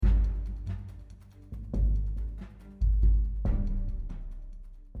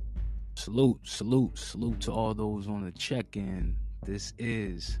Salute to all those on the check-in. This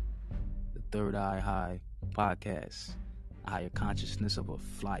is the Third Eye High podcast, a higher consciousness of a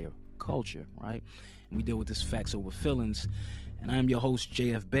flyer culture, right? And we deal with this facts over feelings. And I am your host,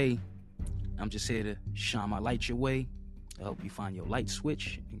 JF Bay. I'm just here to shine my light your way, to help you find your light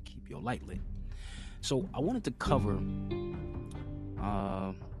switch and keep your light lit. So I wanted to cover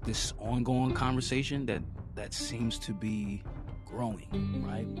this ongoing conversation that seems to be growing,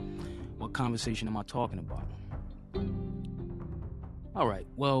 right? What conversation am I talking about? All right,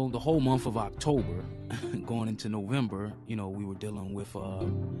 well, the whole month of October, going into November, we were dealing with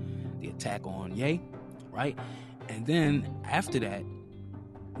the attack on Ye, right? And then after that,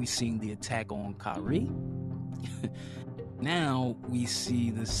 we seen the attack on Kyrie. Now we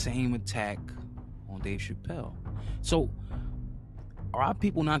see the same attack on Dave Chappelle. So are our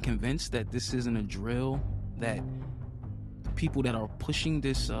people not convinced that this isn't a drill, that people that are pushing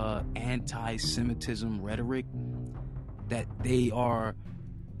this anti-Semitism rhetoric, that they are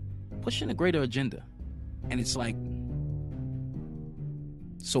pushing a greater agenda? And it's like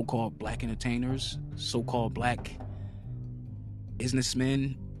so-called black entertainers, so-called black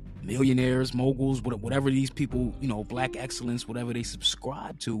businessmen, millionaires, moguls, whatever these people, black excellence, whatever they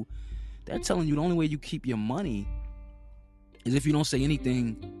subscribe to, they're telling you the only way you keep your money is if you don't say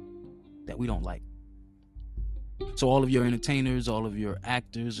anything that we don't like. So all of your entertainers, all of your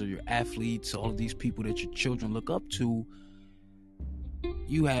actors or your athletes, all of these people that your children look up to,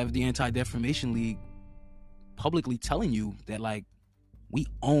 you have the Anti-Defamation League publicly telling you that, like, we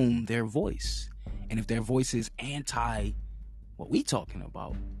own their voice. And if their voice is anti what we talking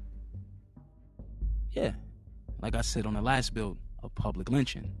about, yeah, like I said on the last build, a public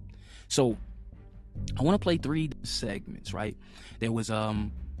lynching. So I want to play 3 segments, right? There was a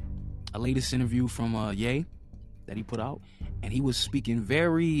latest interview from Ye that he put out, and he was speaking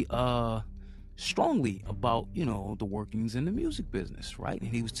very strongly about, the workings in the music business, right?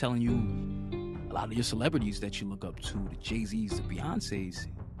 And he was telling you a lot of your celebrities that you look up to, the Jay-Z's, the Beyoncé's,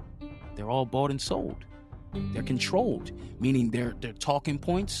 they're all bought and sold. They're controlled, meaning their talking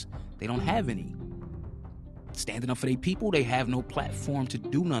points, they don't have any. Standing up for their people, they have no platform to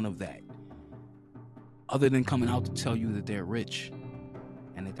do none of that, other than coming out to tell you that they're rich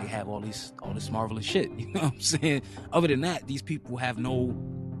and that they have all this marvelous shit. You know what I'm saying? Other than that, these people have no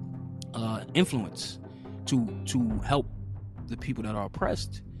influence to help the people that are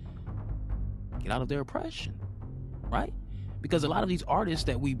oppressed get out of their oppression, right? Because a lot of these artists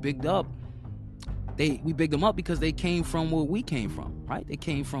that we bigged up, we bigged them up because they came from where we came from, right? They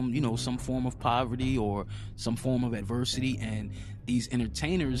came from, some form of poverty or some form of adversity, and these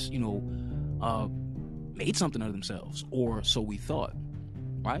entertainers, made something of themselves, or so we thought,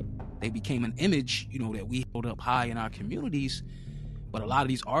 right? They became an image, that we held up high in our communities. But a lot of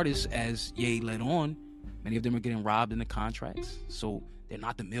these artists, as Ye led on, many of them are getting robbed in the contracts. So they're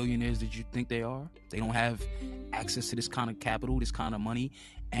not the millionaires that you think they are. They don't have access to this kind of capital, this kind of money.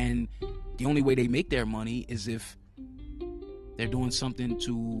 And the only way they make their money is if they're doing something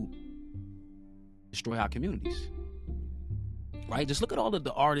to destroy our communities, right? Just look at all of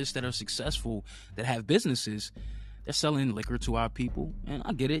the artists that are successful, that have businesses. They're selling liquor to our people. And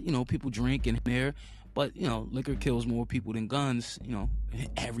I get it, people drink in there. But, liquor kills more people than guns,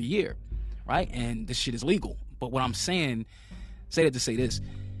 every year, right? And this shit is legal. But what I'm saying, say that to say this,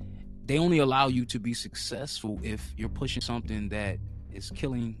 they only allow you to be successful if you're pushing something that is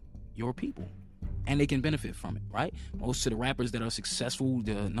killing your people. And they can benefit from it, right? Most of the rappers that are successful,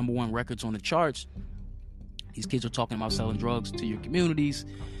 the number 1 records on the charts, these kids are talking about selling drugs to your communities.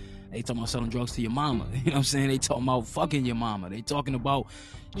 They talking about selling drugs to your mama. You know what I'm saying? They talking about fucking your mama. They talking about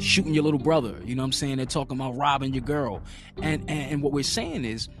shooting your little brother. You know what I'm saying? They're talking about robbing your girl. And what we're saying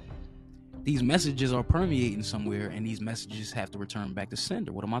is these messages are permeating somewhere, and these messages have to return back to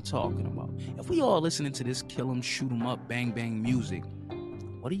sender. What am I talking about? If we all listening to this kill 'em, shoot 'em up, bang bang music,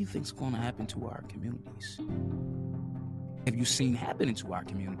 what do you think's going to happen to our communities? Have you seen happening to our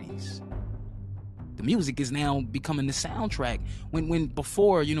communities? The music is now becoming the soundtrack. When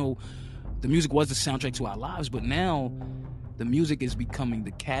before, the music was the soundtrack to our lives, but now the music is becoming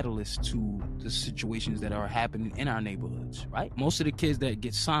the catalyst to the situations that are happening in our neighborhoods, right? Most of the kids that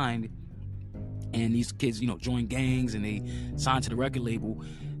get signed, and these kids, join gangs and they sign to the record label,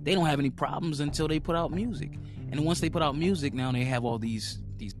 they don't have any problems until they put out music. And then once they put out music, now they have all these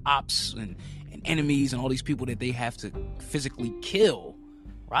ops and enemies and all these people that they have to physically kill,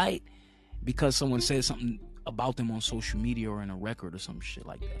 right? Because someone says something about them on social media or in a record or some shit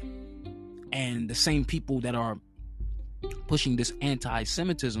like that. And the same people that are pushing this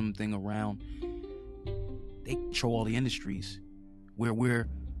anti-Semitism thing around, they control all the industries where we're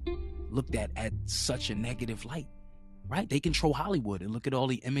looked at such a negative light, right? They control Hollywood, and look at all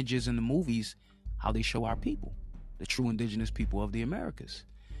the images in the movies, how they show our people, the true indigenous people of the Americas,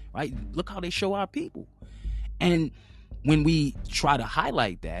 right? Look how they show our people. And when we try to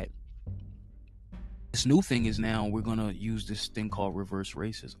highlight that, this new thing is now we're going to use this thing called reverse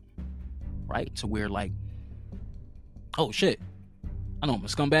racism, right? To where like, oh shit, I know I'm a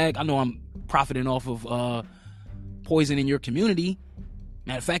scumbag. I know I'm profiting off of poisoning your community.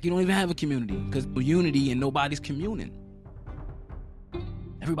 Matter of fact, you don't even have a community because unity and nobody's communing.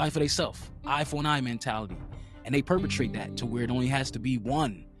 Everybody for themselves. Eye for an eye mentality. And they perpetrate that to where it only has to be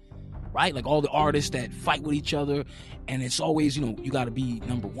one, right? Like all the artists that fight with each other, and it's always, you got to be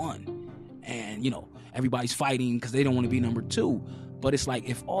number one. And, everybody's fighting because they don't want to be number two. But it's like,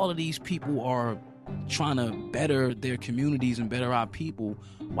 if all of these people are trying to better their communities and better our people,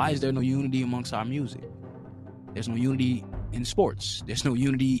 why is there no unity amongst our music? There's no unity in sports. There's no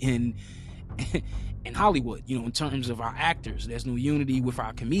unity in Hollywood, in terms of our actors. There's no unity with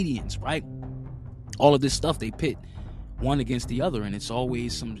our comedians, right? All of this stuff, they pit one against the other, and it's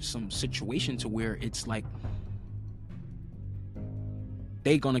always some situation to where it's like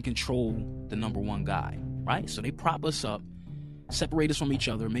they're gonna control the number one guy, right? So they prop us up, separate us from each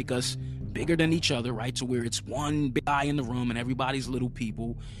other, make us bigger than each other, right? To where it's one big guy in the room and everybody's little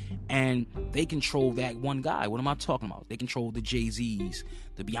people, and they control that one guy. What am I talking about? They control the Jay-Z's,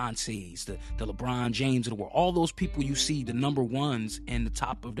 the Beyoncé's, the LeBron James of the world. All those people you see, the number ones in the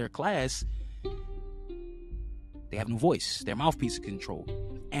top of their class, they have no voice. Their mouthpiece is controlled.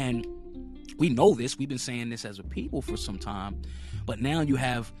 And we know this. We've been saying this as a people for some time. But now you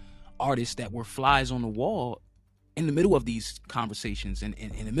have artists that were flies on the wall in the middle of these conversations and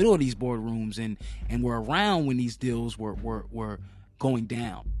in the middle of these boardrooms and were around when these deals were going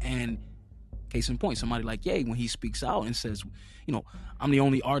down. And case in point, somebody like Ye, when he speaks out and says, I'm the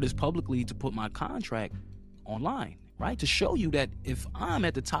only artist publicly to put my contract online, right? To show you that if I'm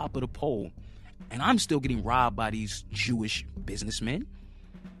at the top of the poll and I'm still getting robbed by these Jewish businessmen,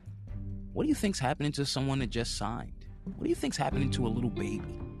 what do you think's happening to someone that just signed? What do you think's happening to a little baby?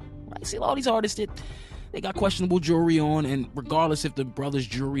 Right? See, all these artists that they got questionable jewelry on, and regardless if the brother's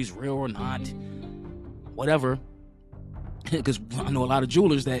jewelry is real or not, whatever. Because I know a lot of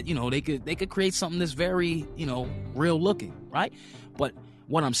jewelers that they could create something that's very real looking, right? But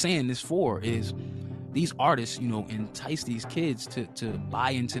what I'm saying this for is these artists entice these kids to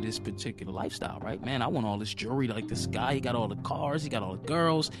buy into this particular lifestyle, right? Man, I want all this jewelry like this guy. He got all the cars, he got all the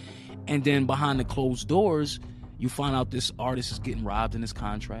girls, and then behind the closed doors, you find out this artist is getting robbed in his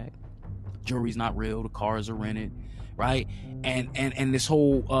contract. Jewelry's not real. The cars are rented, right? And this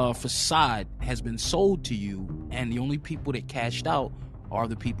whole facade has been sold to you, and the only people that cashed out are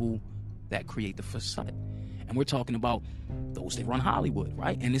the people that create the facade. And we're talking about those that run Hollywood,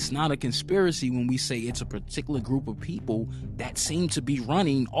 right? And it's not a conspiracy when we say it's a particular group of people that seem to be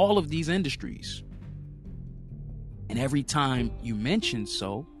running all of these industries. And every time you mention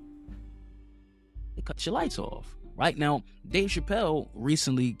so, they cut your lights off. Right now, Dave Chappelle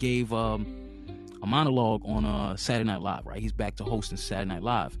recently gave a monologue on Saturday Night Live, right? He's back to hosting Saturday Night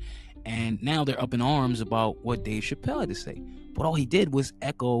Live. And now they're up in arms about what Dave Chappelle had to say. But all he did was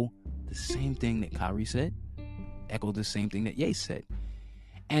echo the same thing that Kyrie said, echo the same thing that Ye said.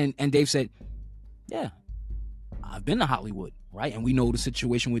 And Dave said, yeah, I've been to Hollywood, right? And we know the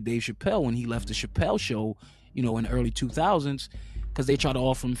situation with Dave Chappelle when he left the Chappelle show, in the early 2000s, because they tried to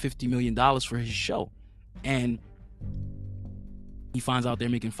offer him $50 million for his show. And he finds out they're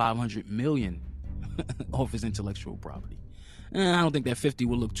making $500 million off his intellectual property. And I don't think that 50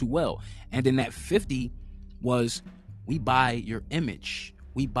 will look too well. And then that 50 was, we buy your image,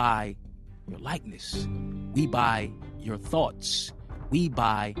 we buy your likeness, we buy your thoughts, we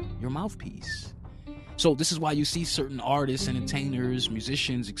buy your mouthpiece. So this is why you see certain artists, entertainers,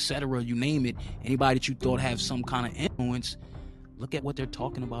 musicians, etc., you name it, anybody that you thought have some kind of influence, look at what they're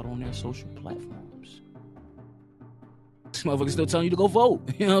talking about on their social platforms. This motherfucker's still telling you to go vote.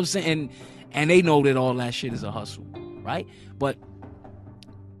 You know what I'm saying? And they know that all that shit is a hustle, right? But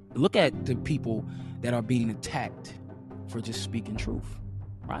look at the people that are being attacked for just speaking truth,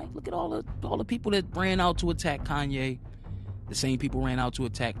 right? Look at all the people that ran out to attack Kanye. The same people ran out to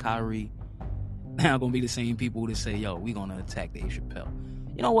attack Kyrie. Now gonna be the same people that say, yo, we gonna attack Dave Chappelle.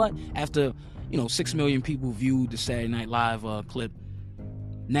 You know what? After 6 million people viewed the Saturday Night Live clip,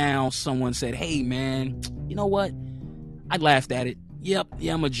 now someone said, hey man, you know what? I laughed at it. Yep,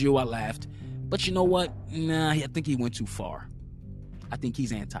 yeah, I'm a Jew, I laughed. But you know what? Nah, I think he went too far. I think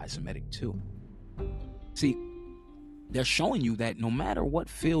he's anti-Semitic too. See, they're showing you that no matter what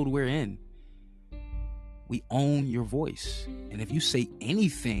field we're in, we own your voice. And if you say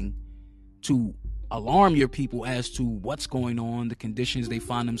anything to alarm your people as to what's going on, the conditions they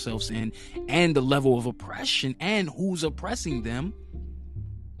find themselves in, and the level of oppression and who's oppressing them,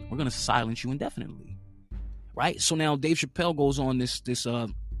 we're going to silence you indefinitely. Right? So now Dave Chappelle goes on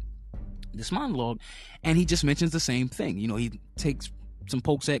this monologue, and he just mentions the same thing. You know, he takes some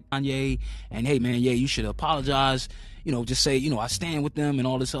pokes at Kanye, and hey man, yeah, you should apologize. You know, just say, you know, I stand with them and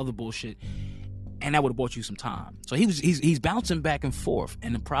all this other bullshit. And that would have bought you some time. So he's bouncing back and forth.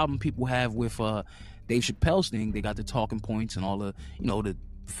 And the problem people have with Dave Chappelle's thing, they got the talking points and all the, you know, the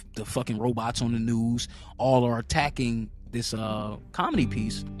fucking robots on the news, all are attacking this comedy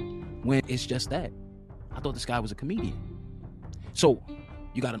piece when it's just that. I thought this guy was a comedian. So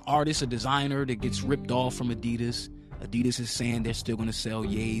you got an artist, a designer that gets ripped off from Adidas. Adidas is saying they're still going to sell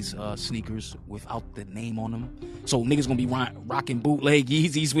Ye's sneakers without the name on them. So niggas going to be rocking bootleg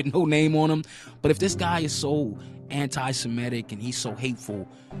Yeezys with no name on them. But if this guy is so anti-Semitic and he's so hateful,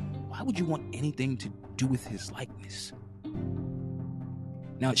 why would you want anything to do with his likeness?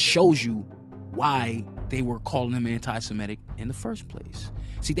 Now it shows you why they were calling him anti-Semitic in the first place.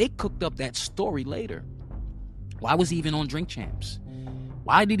 See, they cooked up that story later. Why was he even on Drink Champs?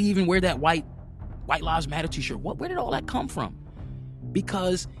 Why did he even wear that White Lives Matter t-shirt? Where did all that come from?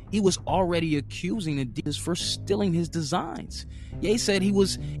 Because he was already accusing Adidas for stealing his designs. Ye said he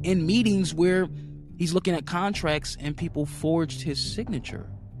was in meetings where he's looking at contracts and people forged his signature.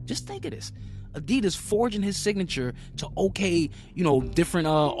 Just think of this. Adidas forging his signature to okay, you know, different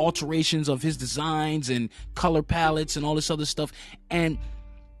alterations of his designs and color palettes and all this other stuff. And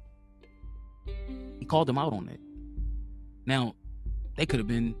he called them out on it. Now, they could have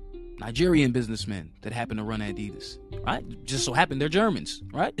been Nigerian businessmen that happen to run Adidas, right? Just so happen they're Germans,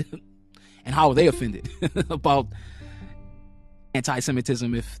 right? And how are they offended about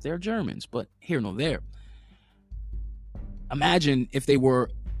anti-Semitism if they're Germans? But here nor there. Imagine if they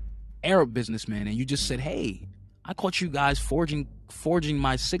were Arab businessmen and you just said, hey, I caught you guys forging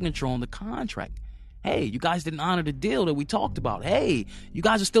my signature on the contract. Hey, you guys didn't honor the deal that we talked about. Hey, you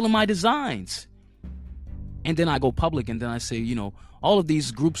guys are stealing my designs. And then I go public and then I say, you know, all of these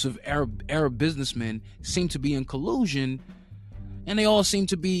groups of Arab businessmen seem to be in collusion, and they all seem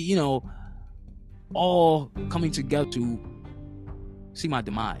to be, you know, all coming together to see my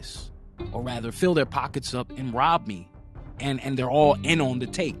demise, or rather fill their pockets up and rob me, and they're all in on the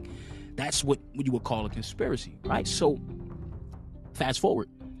take. That's what you would call a conspiracy, right? So fast forward,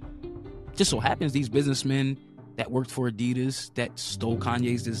 just so happens these businessmen that worked for Adidas, that stole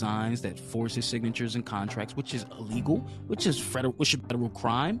Kanye's designs, that forged his signatures and contracts, which is illegal, which is federal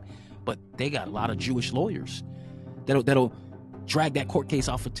crime, but they got a lot of Jewish lawyers that'll drag that court case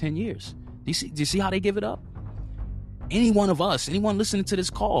out for 10 years. Do you see how they give it up? Any one of us, anyone listening to this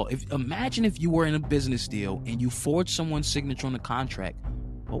call, imagine if you were in a business deal and you forged someone's signature on the contract,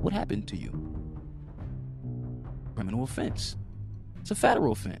 what would happen to you? Criminal offense. It's a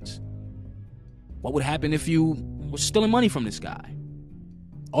federal offense. What would happen if you were stealing money from this guy?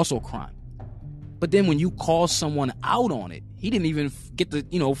 Also a crime. But then when you call someone out on it, he didn't even get the,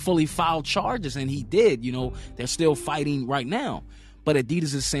 you know, fully filed charges, and he did, you know, they're still fighting right now. But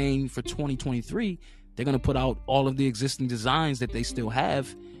Adidas is saying for 2023, they're going to put out all of the existing designs that they still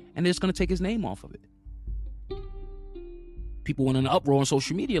have, and they're just going to take his name off of it. People went in an uproar on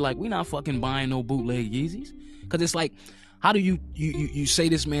social media like, we're not fucking buying no bootleg Yeezys. Because it's like, how do you say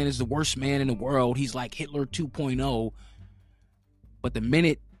this man is the worst man in the world? He's like Hitler 2.0. But the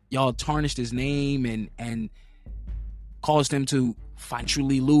minute y'all tarnished his name and caused him to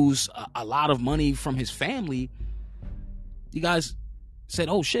financially lose a lot of money from his family, you guys said,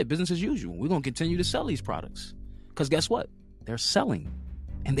 oh shit, business as usual. We're going to continue to sell these products. Because guess what? They're selling.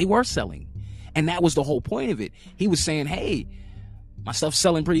 And they were selling. And that was the whole point of it. He was saying, hey, my stuff's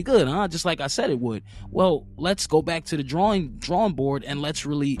selling pretty good, huh? Just like I said it would. Well, let's go back to the drawing board and let's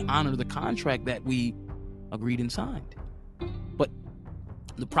really honor the contract that we agreed and signed. But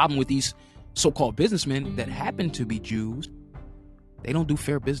the problem with these so-called businessmen that happen to be Jews, they don't do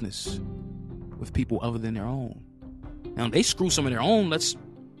fair business with people other than their own. Now, they screw some of their own, let's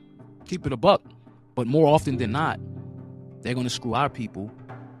keep it a buck. But more often than not, they're going to screw our people,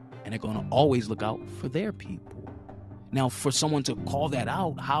 and they're going to always look out for their people. Now, for someone to call that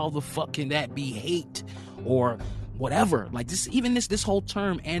out, how the fuck can that be hate or whatever? Like this whole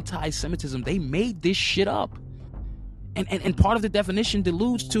term anti-Semitism, they made this shit up. And part of the definition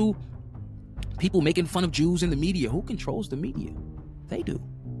alludes to people making fun of Jews in the media. Who controls the media? They do.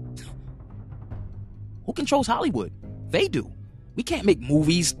 Who controls Hollywood? They do. We can't make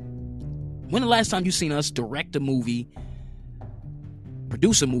movies. When the last time you seen us direct a movie,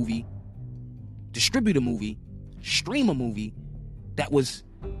 produce a movie, distribute a movie, stream a movie that was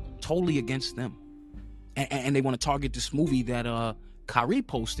totally against them. And they want to target this movie that Kyrie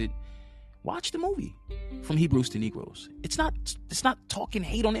posted. Watch the movie, From Hebrews to Negroes. It's not talking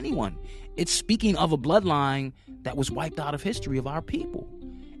hate on anyone. It's speaking of a bloodline that was wiped out of history of our people.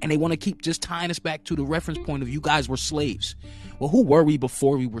 And they want to keep just tying us back to the reference point of you guys were slaves. Well, who were we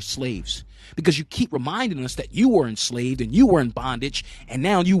before we were slaves? Because you keep reminding us that you were enslaved and you were in bondage, and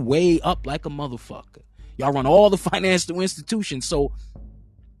now you way up like a motherfucker. Y'all run all the financial institutions. So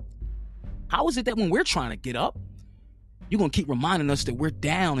how is it that when we're trying to get up, you're going to keep reminding us that we're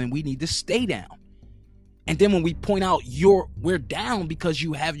down and we need to stay down? And then when we point out we're down because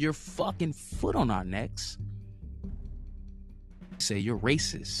you have your fucking foot on our necks, say you're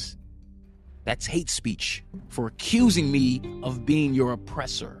racist. That's hate speech for accusing me of being your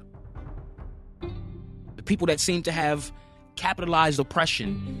oppressor. The people that seem to have capitalized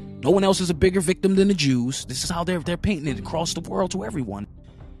oppression, no one else is a bigger victim than the Jews. This is how they're painting it across the world to everyone.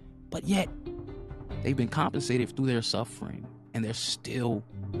 But yet, they've been compensated through their suffering, and they're still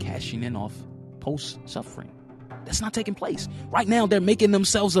cashing in off post-suffering. That's not taking place. Right now, they're making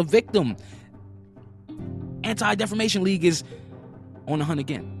themselves a victim. Anti-Defamation League is on the hunt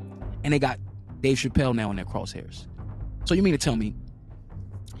again. And they got Dave Chappelle now in their crosshairs. So you mean to tell me,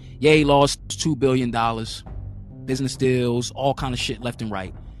 Ye lost $2 billion, business deals, all kind of shit left and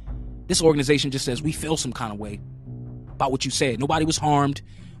right. This organization just says we feel some kind of way about what you said. Nobody was harmed,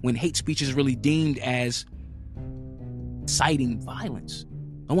 when hate speech is really deemed as inciting violence.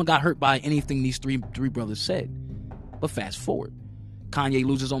 No one got hurt by anything these three brothers said. But fast forward, Kanye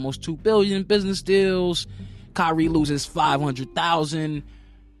loses almost $2 billion in business deals. Kyrie loses $500,000.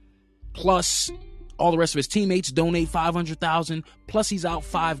 Plus, all the rest of his teammates donate $500,000. Plus, he's out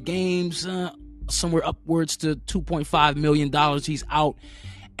 5 games, somewhere upwards to $2.5 million. He's out,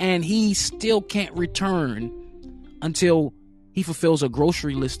 and he still can't return until he fulfills a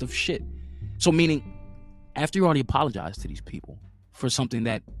grocery list of shit. So meaning, after you already apologized to these people for something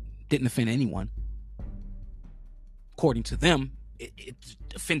that didn't offend anyone, according to them, it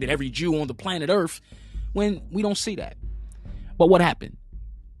offended every Jew on the planet Earth, when we don't see that. But what happened?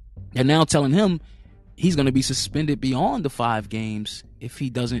 They're now telling him he's going to be suspended beyond the 5 games if he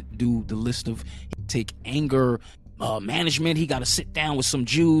doesn't do the list of take anger management. He got to sit down with some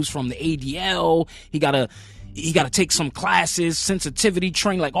Jews from the ADL. He got to take some classes, sensitivity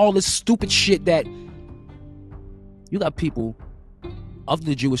training, like all this stupid shit that you got people of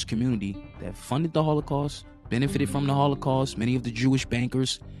the Jewish community that funded the Holocaust, benefited from the Holocaust. Many of the Jewish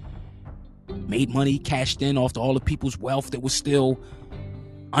bankers made money, cashed in off to all the people's wealth that was still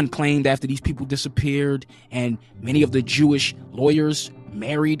unclaimed after these people disappeared. And many of the Jewish lawyers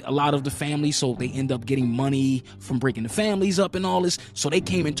married a lot of the families, so they end up getting money from breaking the families up and all this. So they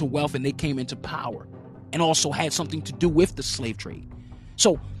came into wealth and they came into power, and also had something to do with the slave trade.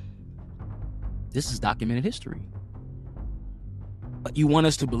 So this is documented history. But you want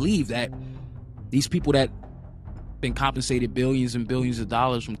us to believe that these people that been compensated billions and billions of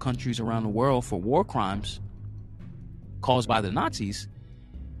dollars from countries around the world for war crimes caused by the Nazis,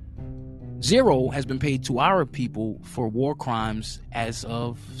 zero has been paid to our people for war crimes as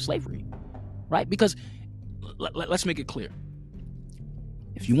of slavery, right? Because let's make it clear.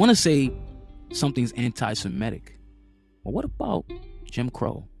 If you want to say something's anti-Semitic, well, what about Jim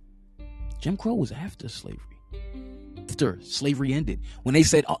Crow? Jim Crow was after slavery. After slavery ended, when they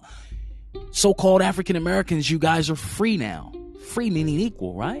said, so-called African Americans, you guys are free now. Free meaning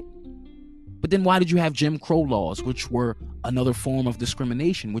equal, right? But then why did you have Jim Crow laws, which were another form of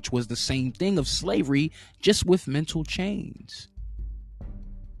discrimination, which was the same thing of slavery, just with mental chains?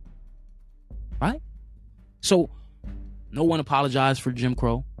 Right? So no one apologized for Jim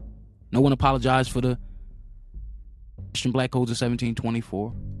Crow. No one apologized for the Christian Black Codes of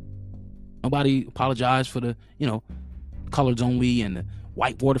 1724. Nobody apologized for the, coloreds only and the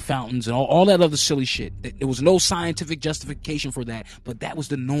white water fountains and all that other silly shit. There was no scientific justification for that, but that was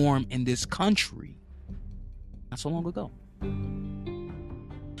the norm in this country not so long ago.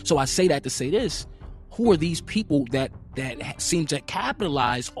 So I say that to say this: who are these people that seem to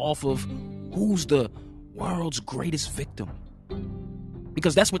capitalize off of who's the world's greatest victim?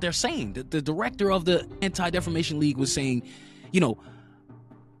 Because that's what they're saying. The director of the Anti-Defamation League was saying,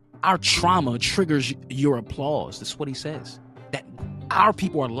 our trauma triggers your applause. That's what he says. That our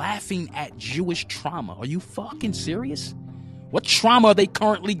people are laughing at Jewish trauma. Are you fucking serious? What trauma are they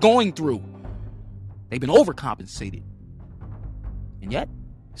currently going through? They've been overcompensated. And yet,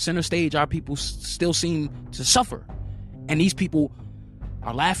 center stage, our people still seem to suffer. And these people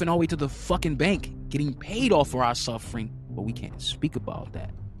are laughing all the way to the fucking bank, getting paid off for our suffering, but we can't speak about that.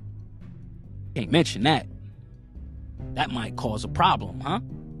 Can't mention that. That might cause a problem, huh?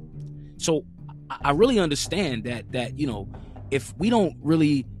 So I really understand that if we don't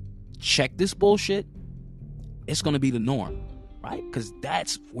really check this bullshit, it's going to be the norm, right? Because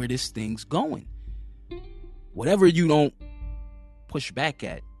that's where this thing's going. Whatever you don't push back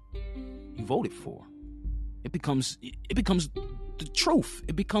at, you voted for. It becomes the truth.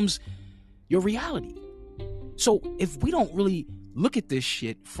 It becomes your reality. So if we don't really look at this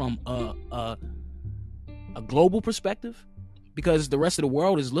shit from a global perspective, because the rest of the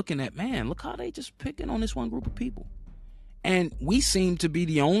world is looking at, man, look how they just picking on this one group of people. And we seem to be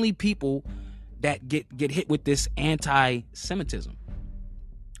the only people that get hit with this anti-Semitism.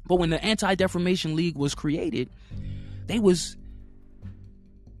 But when the Anti-Defamation League was created, they was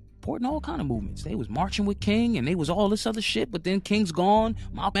supporting all kind of movements. They was marching with King, and they was all this other shit. But then King's gone,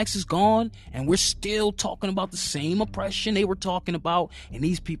 Malcolm X is gone, and we're still talking about the same oppression they were talking about. And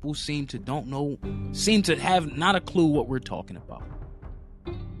these people seem to have not a clue what we're talking about.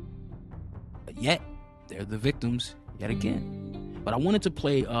 But yet, they're the victims yet again. But I wanted to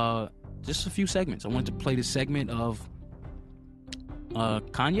play just a few segments. I wanted to play the segment of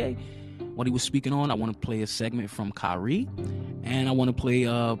Kanye, what he was speaking on. I want to play a segment from Kyrie, and I want to play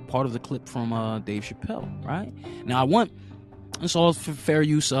part of the clip from Dave Chappelle, right? Now, it's all for fair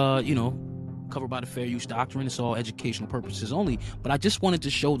use, covered by the fair use doctrine. It's all educational purposes only, but I just wanted to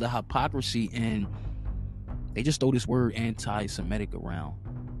show the hypocrisy, and they just throw this word anti-Semitic around,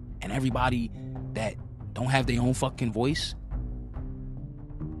 and everybody that don't have their own fucking voice,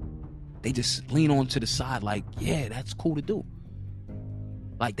 they just lean on to the side like, yeah, that's cool to do.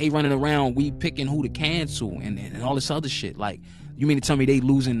 Like, they running around, we picking who to cancel and all this other shit. Like, you mean to tell me they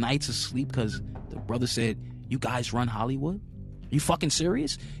losing nights of sleep because the brother said, you guys run Hollywood? Are you fucking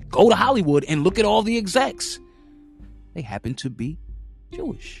serious? Go to Hollywood and look at all the execs. They happen to be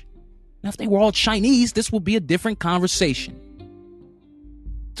Jewish. Now, if they were all Chinese, this would be a different conversation.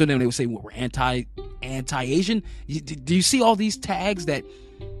 So then they would say, well, we're anti-Asian. Do you see all these tags that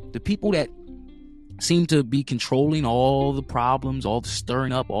the people that seem to be controlling all the problems, all the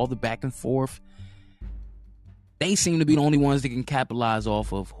stirring up, all the back and forth, they seem to be the only ones that can capitalize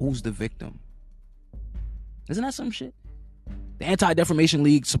off of who's the victim. Isn't that some shit? The Anti-Defamation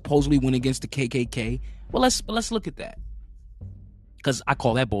League supposedly went against the KKK. Well, let's look at that, because I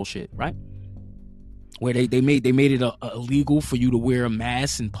call that bullshit, right? Where they made it illegal for you to wear a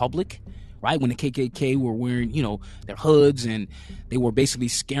mask in public, right? When the KKK were wearing, their hoods, and they were basically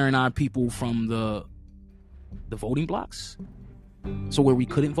scaring our people from the voting blocks. So where we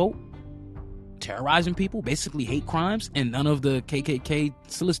couldn't vote, terrorizing people, basically hate crimes, and none of the KKK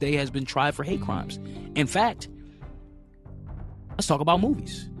to this day has been tried for hate crimes. In fact, let's talk about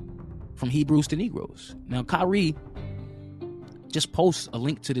movies, from Hebrews to Negroes. Now, Kyrie just posts a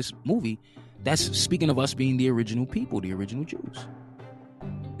link to this movie that's speaking of us being the original people, the original Jews.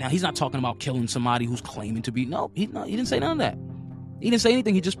 Now, he's not talking about killing somebody who's claiming to be. No, he didn't say none of that. He didn't say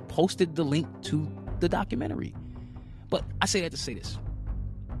anything. He just posted the link to the documentary. But I say that to say this.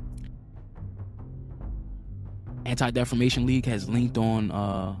 Anti-Defamation League has linked on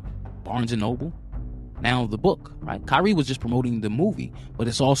Barnes & Noble. Now, the book, right? Kyrie was just promoting the movie, but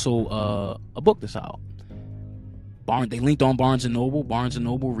it's also a book that's out. They linked on Barnes & Noble. Barnes &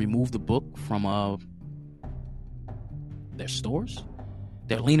 Noble removed the book from their stores.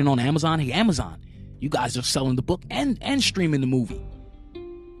 They're leaning on Amazon. Hey, Amazon, you guys are selling the book and streaming the movie.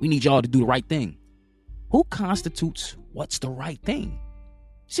 We need y'all to do the right thing. Who constitutes what's the right thing?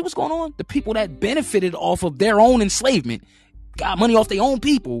 See what's going on? The people that benefited off of their own enslavement, got money off their own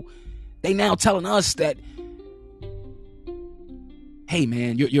people, they now telling us that, hey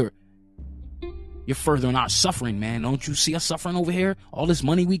man, you're furthering our suffering, man. Don't you see us suffering over here? All this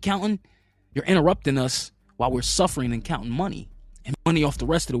money we counting? You're interrupting us while we're suffering and counting money and money off the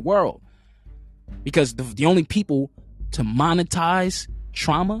rest of the world. Because the only people to monetize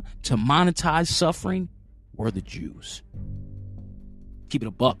trauma, to monetize suffering, were the Jews. Keep it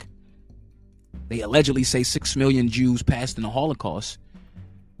a buck. They allegedly say 6 million Jews passed in the Holocaust.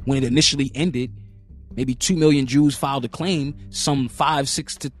 When it initially ended, maybe 2 million Jews filed a claim. Some 5,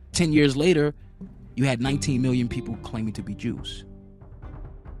 6 to 10 years later, you had 19 million people claiming to be Jews,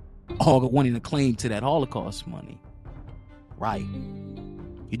 all wanting to claim to that Holocaust money. Right.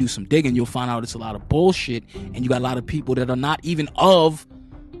 You do some digging, you'll find out it's a lot of bullshit, and you got a lot of people that are not even of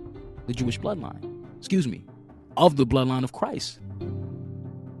the Jewish bloodline. Excuse me, of the bloodline of Christ.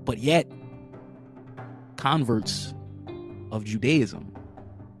 But yet, converts of Judaism.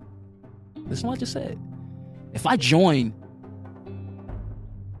 Listen to what I just said. If I join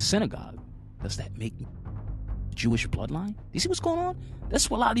synagogue, does that make me Jewish bloodline? You see what's going on? That's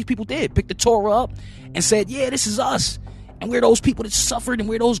what a lot of these people did. Picked the Torah up and said, yeah, this is us. And we're those people that suffered, and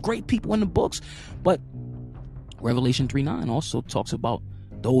we're those great people in the books. But Revelation 3:9 also talks about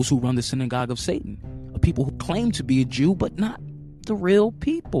those who run the synagogue of Satan, people who claim to be a Jew, but not the real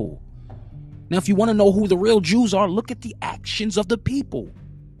people. Now, if you want to know who the real Jews are, look at the actions of the people.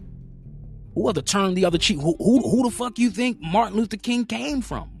 Who are the turn the other cheek? Who the fuck you think Martin Luther King came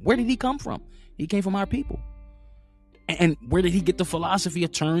from? Where did he come from? He came from our people. And where did he get the philosophy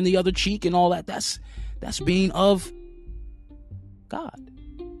of turn the other cheek and all that? That's being of God,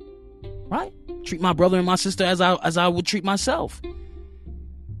 right? Treat my brother and my sister as I would treat myself.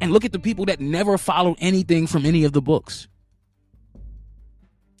 And look at the people that never followed anything from any of the books.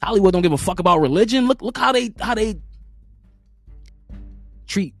 Hollywood don't give a fuck about religion. Look how they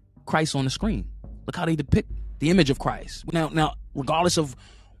treat Christ on the screen. Look how they depict the image of Christ. Now, regardless of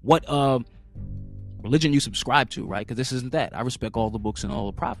what religion you subscribe to, right? Because this isn't that. I respect all the books and all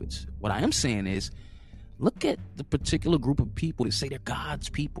the prophets. What I am saying is, look at the particular group of people that say they're God's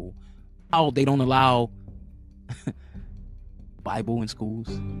people. How they don't allow Bible in schools.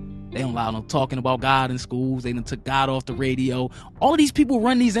 They don't allow them talking about God in schools. They done took God off the radio. All of these people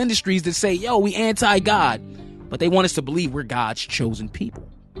run these industries that say, yo, we anti-God. But they want us to believe we're God's chosen people.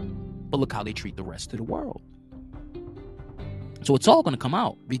 But look how they treat the rest of the world. So it's all going to come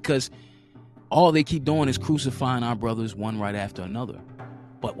out because all they keep doing is crucifying our brothers one right after another.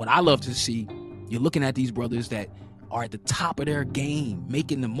 But what I love to see, you're looking at these brothers that are at the top of their game,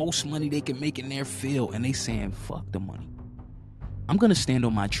 making the most money they can make in their field, and they saying, fuck the money. I'm going to stand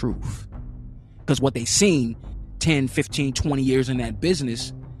on my truth. Because what they seen 10, 15, 20 years in that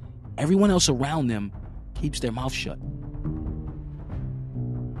business, everyone else around them keeps their mouth shut.